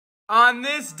On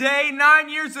this day, 9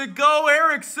 years ago,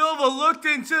 Eric Silva looked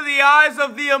into the eyes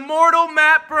of the immortal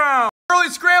Matt Brown. Early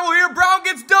scramble here, Brown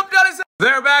gets dumped on his head.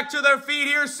 They're back to their feet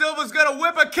here. Silva's gonna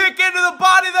whip a kick into the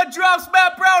body that drops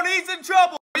Matt Brown. He's in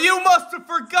trouble. You must have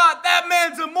forgot, that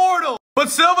man's immortal. But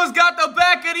Silva's got the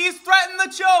back and he's threatened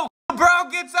the choke. Brown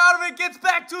gets out of it, gets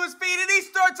back to his feet, and he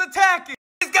starts attacking.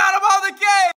 He's got him on the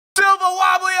cage. Silva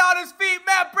wobbly on his feet.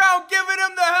 Matt Brown giving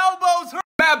him the elbows.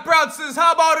 Matt Brown says,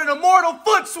 how about an immortal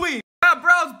foot sweep? Matt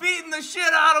Brown's beating the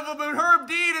shit out of him, and Herb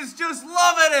Dean is just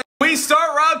loving it. We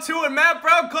start round 2, and Matt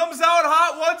Brown comes out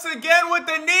hot once again with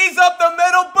the knees up the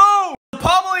middle. Boom! The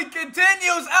pummeling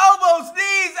continues. Elbows,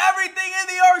 knees, everything in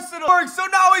the arsenal. So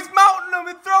now he's mounting them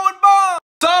and throwing bombs.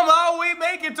 Somehow we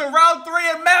make it to round 3,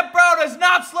 and Matt Brown has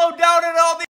not slowed down at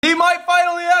all. He might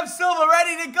finally have Silva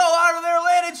ready to go out of there,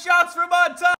 landing shots from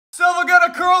on top. Silva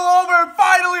gonna curl over, and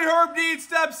finally Herb Dean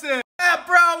steps in.